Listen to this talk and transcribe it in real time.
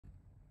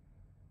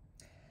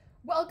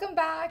Welcome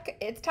back.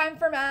 It's time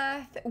for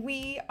math.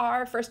 We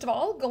are, first of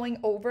all, going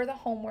over the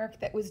homework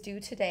that was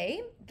due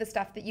today, the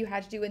stuff that you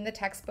had to do in the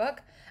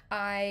textbook.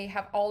 I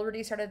have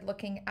already started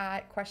looking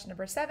at question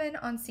number 7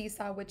 on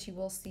Seesaw, which you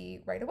will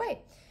see right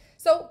away.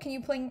 So can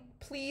you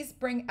please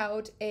bring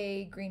out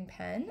a green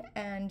pen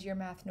and your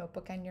math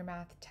notebook and your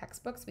math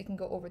textbook so we can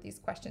go over these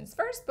questions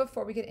first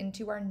before we get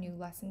into our new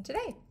lesson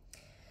today.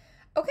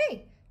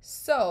 Okay,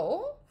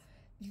 so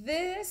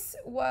this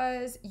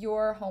was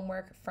your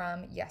homework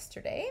from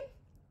yesterday.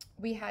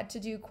 We had to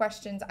do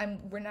questions.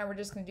 We're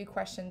just going to do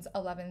questions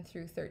 11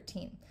 through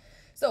 13.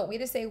 So we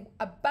had to say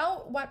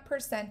about what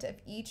percent of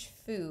each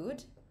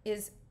food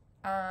is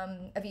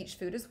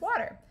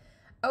water.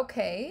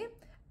 Okay.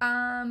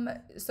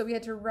 So we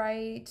had to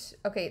write.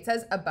 Okay, it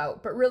says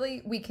about, but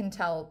really we can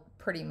tell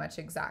pretty much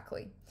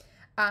exactly.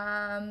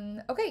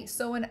 Okay,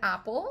 so an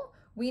apple.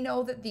 We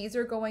know that these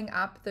are going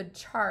up. The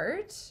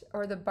chart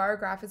or the bar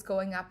graph is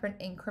going up in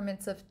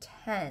increments of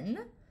 10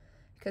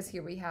 because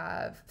here we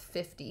have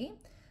 50.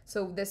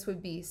 So this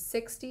would be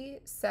 60,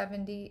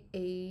 70,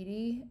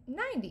 80,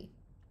 90.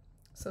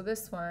 So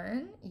this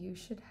one you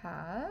should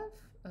have,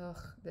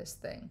 this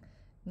thing,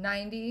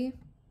 90%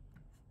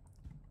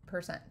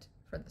 for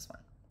this one.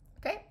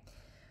 Okay.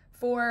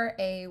 For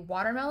a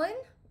watermelon,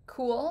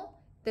 cool.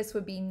 This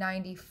would be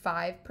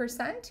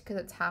 95% because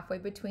it's halfway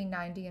between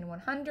 90 and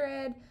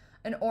 100.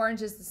 An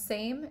orange is the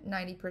same,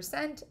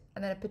 90%.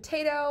 And then a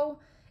potato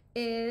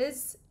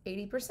is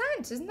 80%.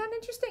 Isn't that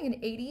interesting?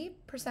 And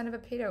 80% of a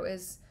potato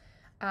is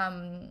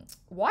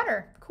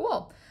water.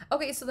 Cool.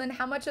 Okay, so then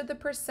how much of the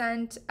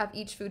percent of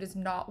each food is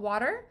not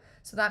water?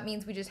 So that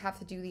means we just have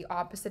to do the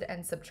opposite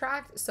and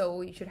subtract.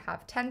 So you should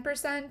have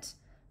 10%,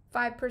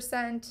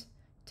 5%,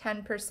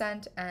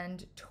 10%,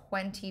 and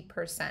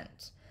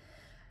 20%.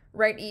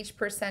 Write each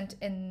percent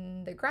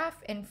in the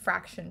graph in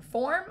fraction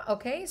form.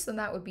 Okay, so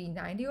that would be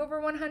 90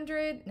 over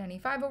 100,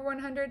 95 over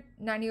 100,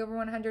 90 over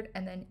 100,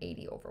 and then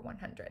 80 over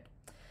 100.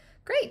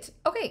 Great.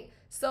 Okay,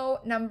 so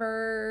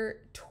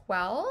number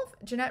 12,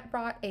 Jeanette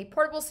brought a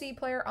portable CD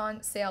player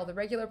on sale. The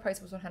regular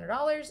price was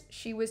 $100.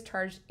 She was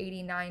charged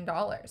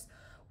 $89.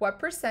 What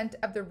percent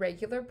of the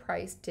regular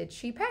price did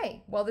she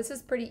pay? Well, this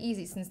is pretty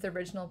easy since the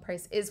original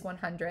price is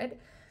 $100.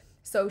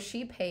 So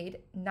she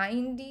paid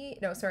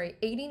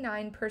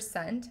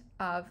 89%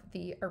 of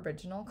the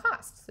original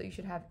cost. So you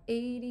should have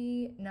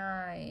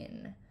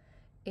 89%.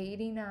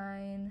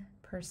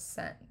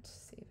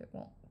 See if it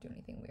won't do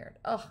anything weird.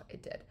 Oh,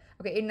 it did.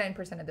 Okay,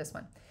 89% of this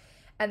one.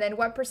 And then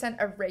what percent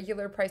of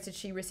regular price did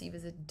she receive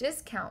as a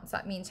discount? So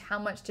that means how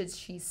much did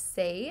she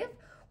save?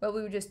 Well,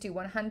 we would just do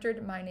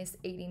 100 minus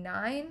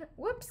 89,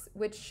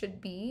 which should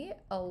be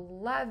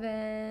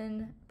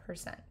 11%.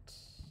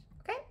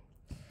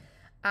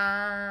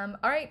 All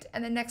right,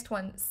 and the next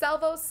one,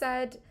 Salvo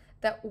said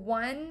that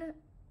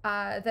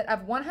that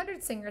of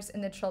 100 singers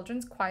in the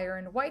children's choir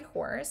in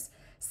Whitehorse,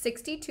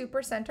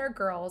 62% are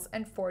girls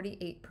and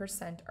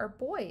 48% are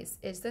boys.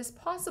 Is this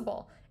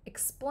possible?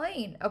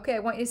 Explain. Okay, I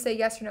want you to say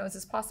yes or no. Is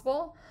this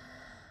possible?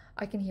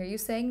 I can hear you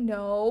saying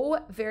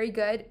no. Very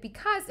good.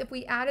 Because if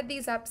we added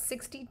these up,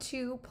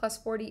 62 plus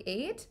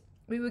 48,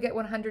 we would get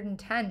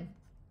 110.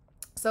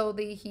 So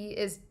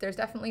there's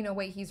definitely no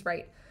way he's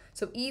right.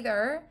 So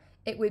either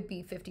it would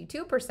be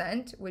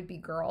 52% would be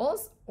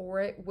girls,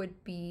 or it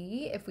would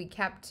be, if we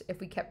kept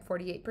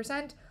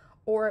 48%,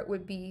 or it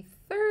would be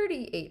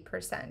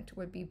 38%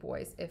 would be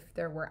boys if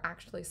there were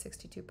actually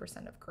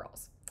 62% of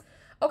girls.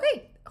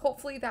 Okay,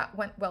 hopefully that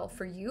went well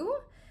for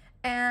you.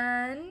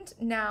 And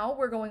now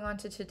we're going on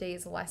to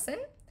today's lesson.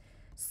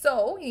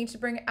 So you need to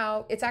bring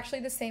out, it's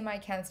actually the same I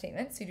can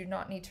statement, so you do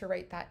not need to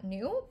write that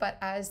new, but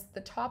as the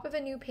top of a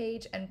new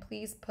page, and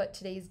please put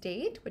today's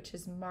date, which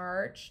is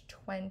March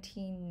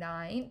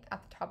 29th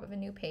at the top of a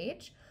new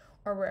page,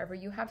 or wherever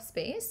you have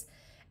space.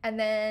 And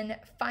then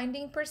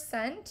finding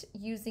percent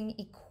using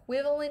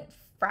equivalent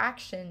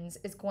fractions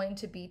is going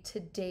to be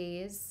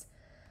today's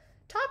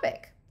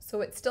topic.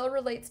 So it still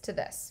relates to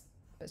this.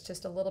 It's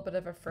just a little bit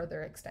of a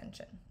further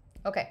extension.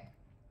 Okay,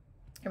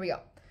 here we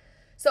go.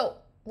 So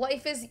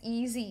life is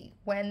easy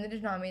when the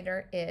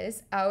denominator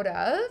is out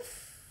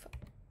of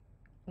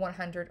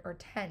 100 or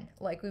 10,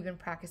 like we've been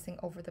practicing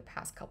over the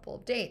past couple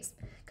of days.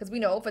 Because we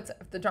know if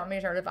the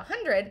denominator is out of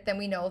 100, then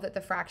we know that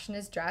the fraction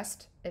is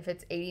just, if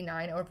it's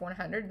 89 over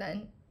 100,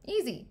 then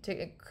easy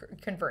to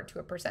convert to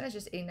a percentage,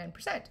 just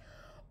 89%.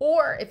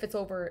 Or if it's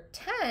over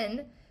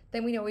 10,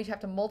 then we know we have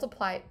to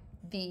multiply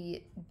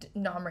the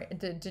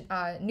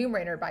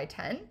numerator by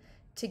 10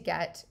 to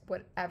get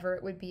whatever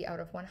it would be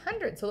out of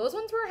 100. So those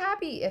ones were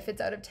happy if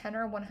it's out of 10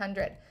 or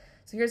 100.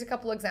 So here's a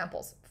couple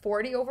examples.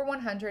 40 over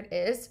 100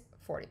 is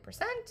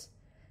 40%.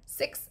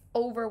 6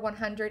 over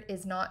 100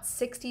 is not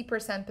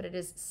 60%, but it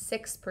is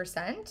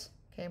 6%.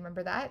 Okay,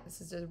 remember that? This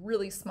is a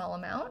really small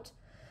amount.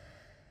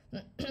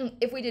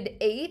 If we did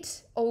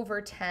 8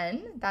 over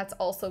 10, that's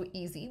also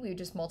easy. We would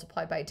just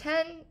multiply by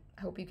 10.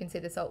 I hope you can say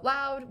this out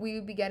loud. We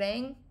would be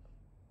getting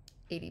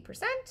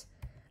 80%.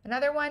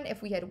 Another one,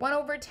 if we had 1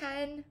 over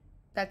 10,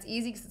 that's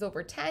easy because it's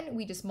over 10.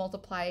 We just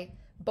multiply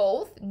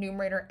both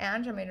numerator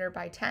and denominator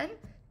by 10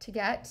 to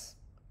get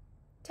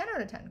 10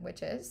 out of 10,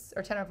 which is,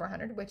 or 10 over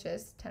 100, which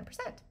is 10%.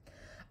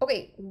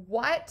 Okay,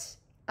 what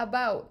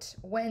about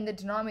when the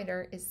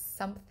denominator is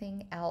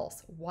something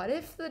else? What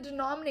if the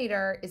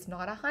denominator is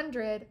not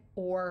 100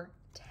 or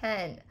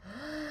 10?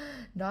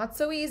 Not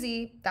so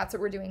easy. That's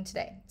what we're doing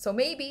today. So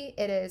maybe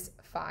it is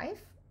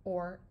 5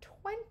 or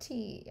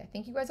 20. I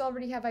think you guys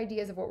already have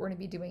ideas of what we're going to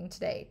be doing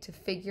today to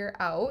figure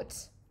out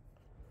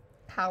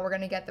how we're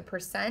going to get the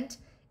percent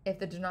if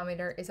the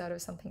denominator is out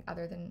of something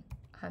other than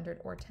 100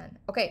 or 10.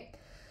 Okay,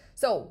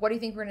 so what do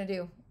you think we're going to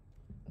do?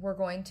 We're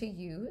going to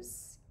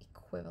use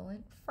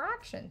equivalent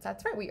fractions.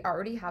 That's right, we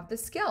already have the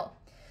skill.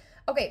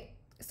 Okay,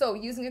 so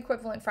using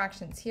equivalent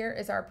fractions, here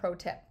is our pro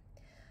tip.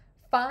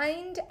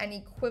 Find an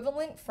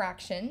equivalent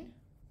fraction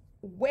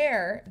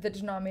where the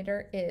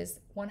denominator is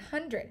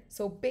 100.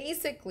 So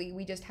basically,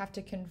 we just have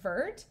to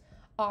convert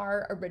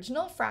our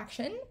original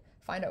fraction,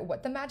 find out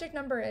what the magic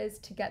number is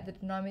to get the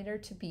denominator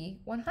to be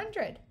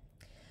 100.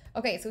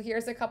 Okay, so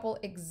here's a couple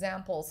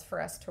examples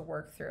for us to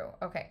work through.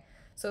 Okay,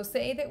 so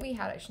say that we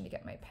had, I should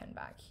get my pen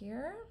back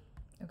here.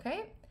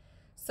 Okay,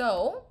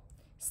 so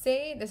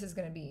say this is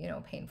going to be,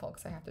 painful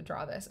because I have to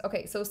draw this.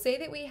 Okay, so say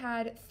that we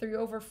had 3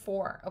 over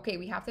 4. Okay,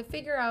 we have to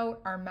figure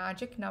out our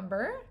magic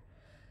number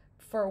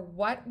for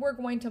what we're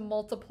going to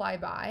multiply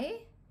by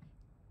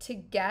to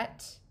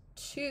get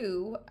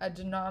to a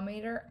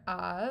denominator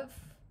of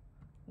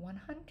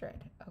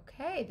 100.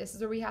 Okay, this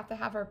is where we have to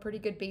have our pretty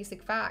good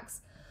basic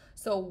facts.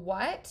 So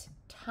what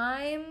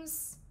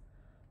times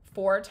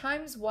 4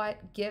 times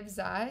what gives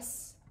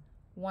us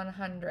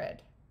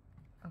 100?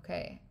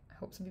 Okay, I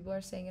hope some people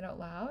are saying it out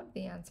loud.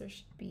 The answer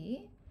should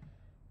be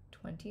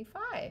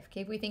 25.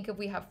 Okay, if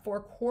we have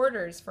 4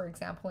 quarters, for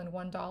example, in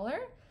 $1,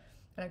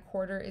 and a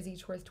quarter is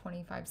each worth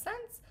 25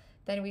 cents,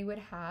 then we would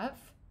have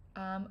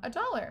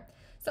 $1.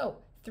 So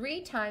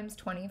 3 times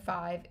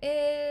 25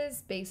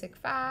 is, basic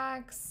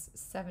facts,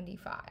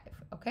 75,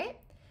 okay?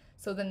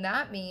 So then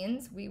that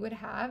means we would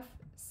have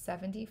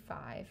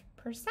 75%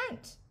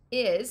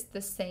 is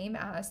the same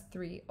as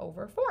 3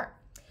 over 4.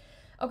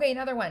 Okay,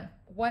 another one.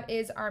 What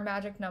is our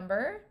magic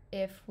number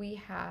if we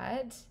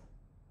had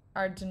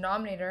our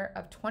denominator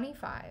of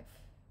 25?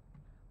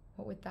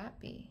 What would that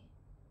be?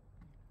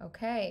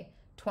 Okay,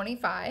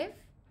 25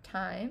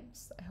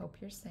 times, I hope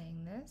you're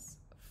saying this,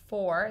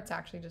 4, it's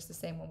actually just the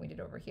same one we did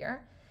over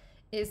here,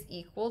 is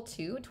equal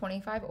to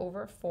 25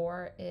 over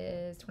 4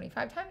 is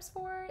 25 times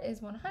 4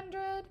 is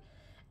 100,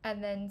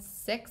 and then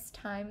 6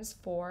 times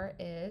 4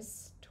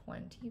 is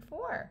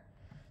 24.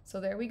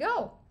 So there we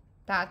go.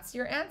 That's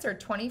your answer,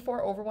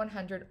 24 over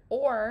 100,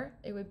 or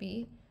it would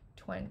be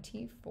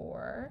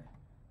 24%.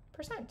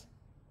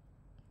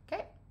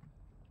 Okay,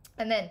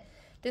 and then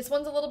this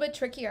one's a little bit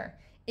trickier.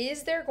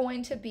 Is there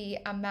going to be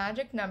a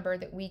magic number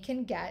that we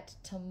can get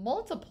to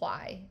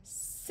multiply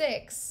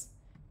 6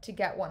 to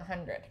get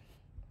 100?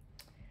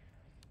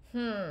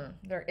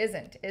 There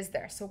isn't, is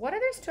there? So what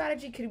other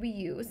strategy could we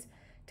use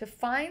to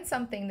find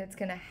something that's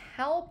going to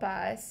help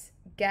us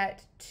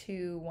get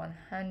to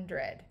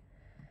 100?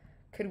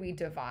 Could we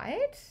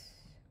divide?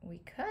 We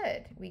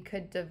could. We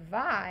could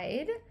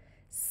divide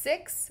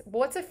 6.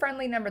 What's a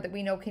friendly number that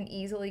we know can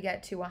easily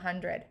get to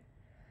 100?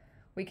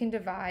 We can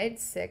divide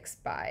 6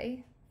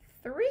 by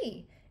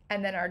 3.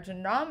 And then our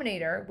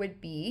denominator would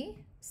be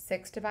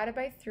 6 divided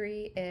by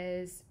 3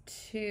 is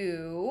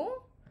 2.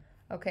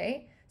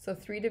 Okay, so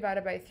 3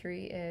 divided by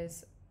 3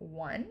 is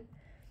 1.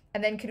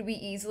 And then could we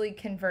easily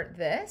convert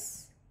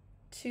this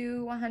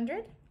to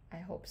 100? I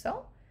hope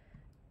so.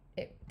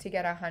 To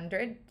get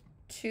 100,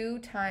 2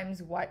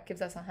 times what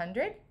gives us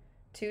 100?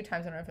 2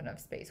 times, I don't have enough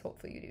space,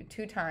 hopefully you do.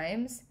 2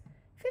 times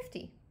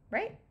 50,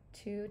 right?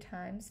 2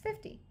 times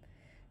 50.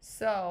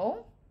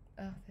 So,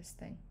 this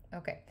thing,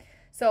 okay.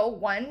 So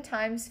 1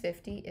 times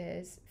 50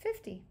 is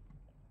 50.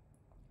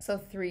 So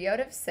 3 out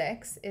of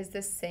 6 is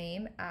the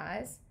same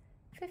as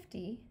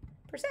 50%.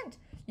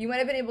 You might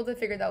have been able to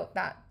figure out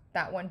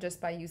that one just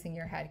by using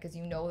your head because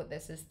you know that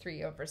this is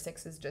 3 over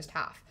 6 is just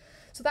half.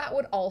 So that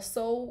would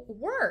also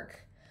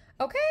work.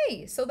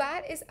 Okay, so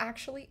that is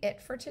actually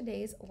it for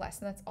today's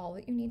lesson. That's all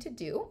that you need to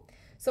do.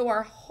 So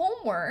our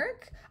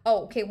homework,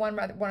 one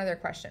other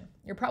question.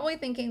 You're probably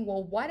thinking,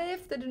 well, what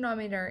if the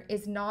denominator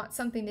is not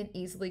something that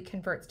easily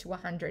converts to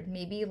 100?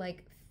 Maybe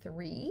like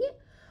 3,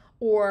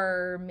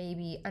 or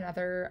maybe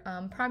another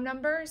prime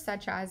number,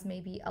 such as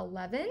maybe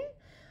 11.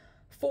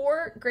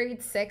 For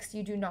grade 6,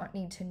 you do not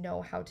need to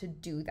know how to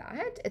do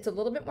that. It's a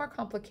little bit more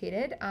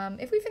complicated.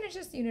 If we finish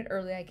this unit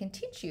early, I can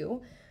teach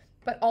you.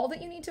 But all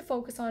that you need to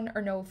focus on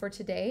or know for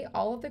today,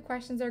 all of the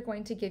questions they're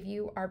going to give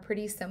you are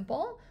pretty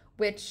simple,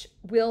 which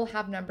will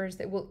have numbers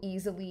that will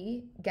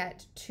easily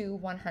get to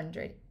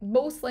 100,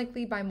 most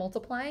likely by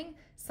multiplying.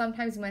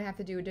 Sometimes you might have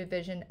to do a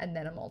division and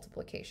then a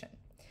multiplication.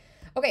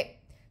 Okay,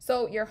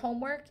 so your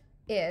homework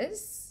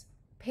is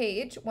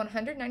page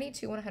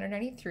 192,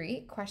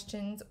 193,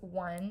 questions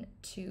 1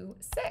 to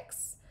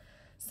 6.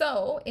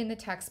 So in the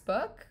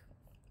textbook,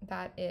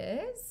 that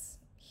is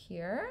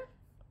here.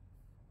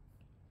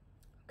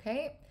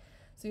 Okay,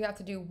 so you have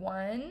to do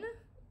 1,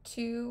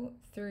 2,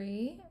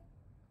 3,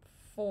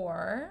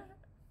 4,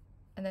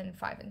 and then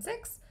 5 and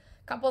 6.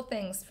 Couple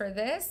things for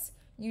this.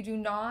 You do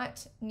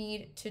not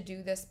need to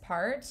do this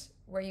part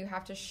where you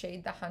have to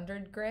shade the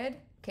 100 grid.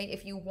 Okay,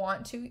 if you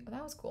want to, oh,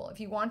 that was cool. If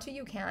you want to,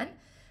 you can.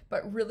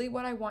 But really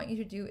what I want you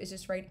to do is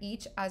just write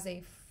each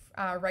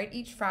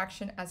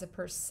fraction as a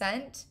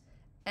percent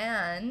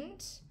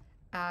and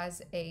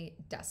as a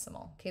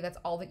decimal. Okay, that's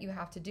all that you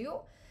have to do.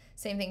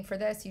 Same thing for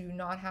this. You do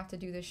not have to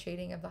do the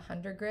shading of the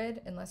 100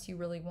 grid unless you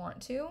really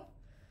want to.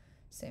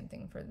 Same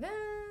thing for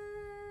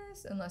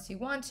this, unless you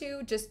want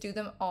to. Just do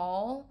them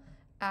all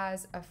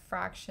as a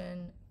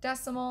fraction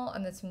decimal,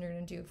 and this one you're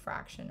going to do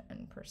fraction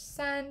and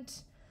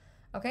percent.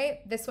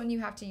 Okay, this one you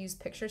have to use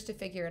pictures to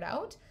figure it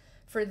out.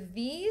 For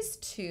these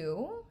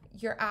two,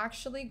 you're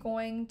actually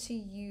going to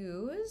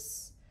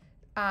use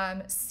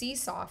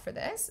Seesaw for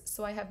this.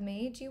 So I have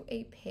made you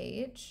a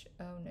page.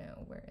 Oh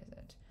no, where is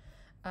it?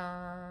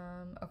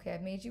 Okay,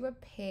 I've made you a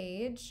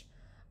page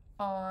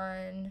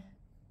on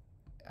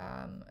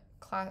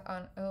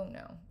oh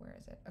no, where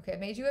is it? Okay, I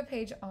made you a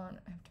page on,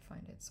 I have to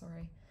find it,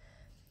 sorry.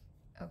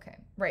 Okay,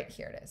 right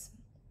here it is.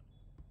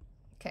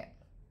 Okay,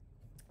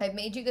 I've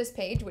made you this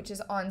page, which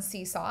is on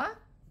Seesaw,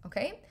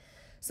 okay?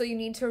 So you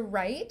need to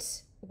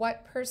write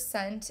what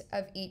percent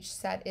of each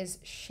set is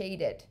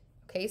shaded,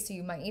 okay? So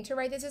you might need to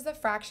write this as a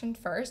fraction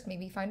first,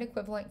 maybe find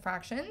equivalent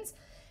fractions,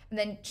 and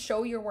then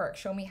show your work.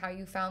 Show me how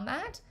you found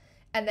that.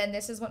 And then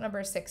this is what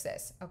number 6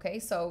 is, okay?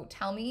 So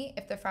tell me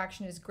if the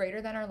fraction is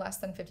greater than or less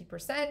than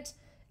 50%,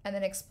 and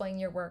then explain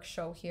your work.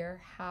 Show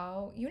here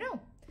how you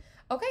know.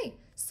 Okay,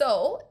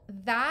 so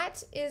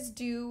that is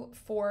due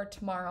for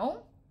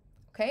tomorrow,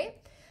 okay?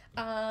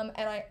 And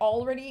I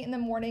already in the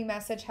morning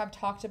message have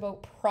talked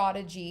about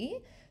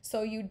Prodigy.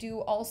 So you do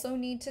also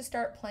need to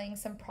start playing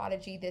some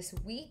Prodigy this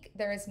week.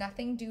 There is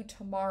nothing due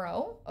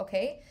tomorrow,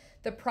 okay?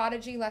 The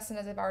Prodigy lesson,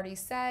 as I've already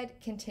said,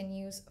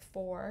 continues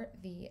for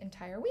the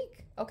entire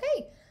week.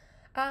 Okay,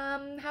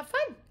 have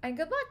fun and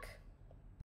good luck.